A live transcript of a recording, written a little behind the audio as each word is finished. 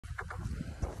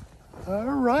All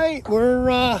right,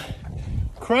 we're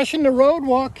crushing the road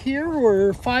walk here.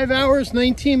 We're 5 hours,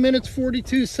 19 minutes,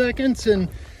 42 seconds, and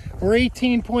we're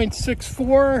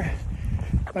 18.64.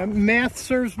 My math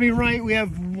serves me right. We have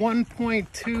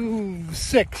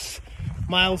 1.26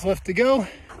 miles left to go.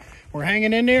 We're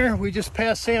hanging in there. We just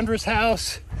passed Sandra's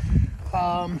house.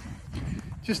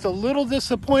 Just a little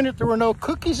disappointed there were no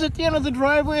cookies at the end of the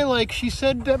driveway like she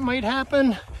said that might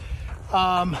happen.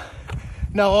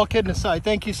 No, all kidding aside,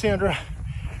 thank you, Sandra,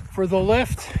 for the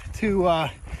lift to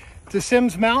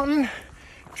Sims Mountain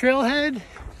trailhead.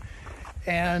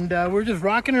 And we're just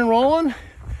rocking and rolling.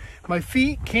 My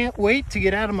feet can't wait to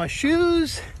get out of my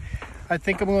shoes. I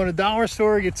think I'm going to dollar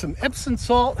store, get some Epsom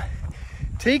salt,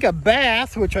 take a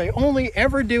bath, which I only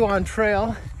ever do on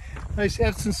trail. Nice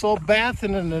Epsom salt bath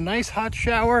and then a nice hot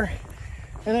shower.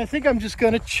 And I think I'm just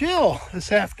going to chill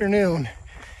this afternoon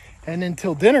and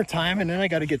until dinner time, and then I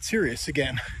got to get serious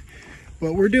again.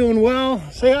 But we're doing well.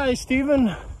 Say hi,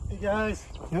 Steven. Hey guys.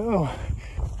 Oh,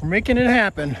 we're making it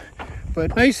happen.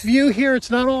 But nice view here. It's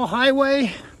not all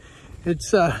highway.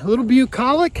 It's a little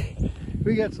bucolic.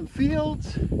 We got some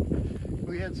fields.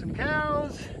 We had some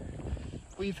cows.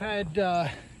 We've had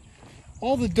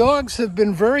all the dogs have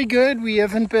been very good. We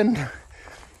haven't been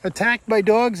attacked by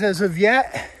dogs as of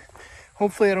yet.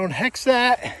 Hopefully I don't hex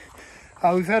that.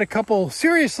 We've had a couple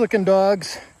serious looking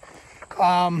dogs,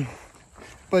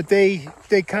 but they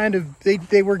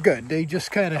were good. They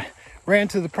just kind of ran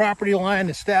to the property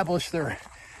line, established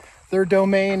their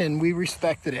domain, and we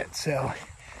respected it. So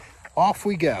off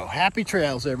we go. Happy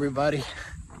trails, everybody.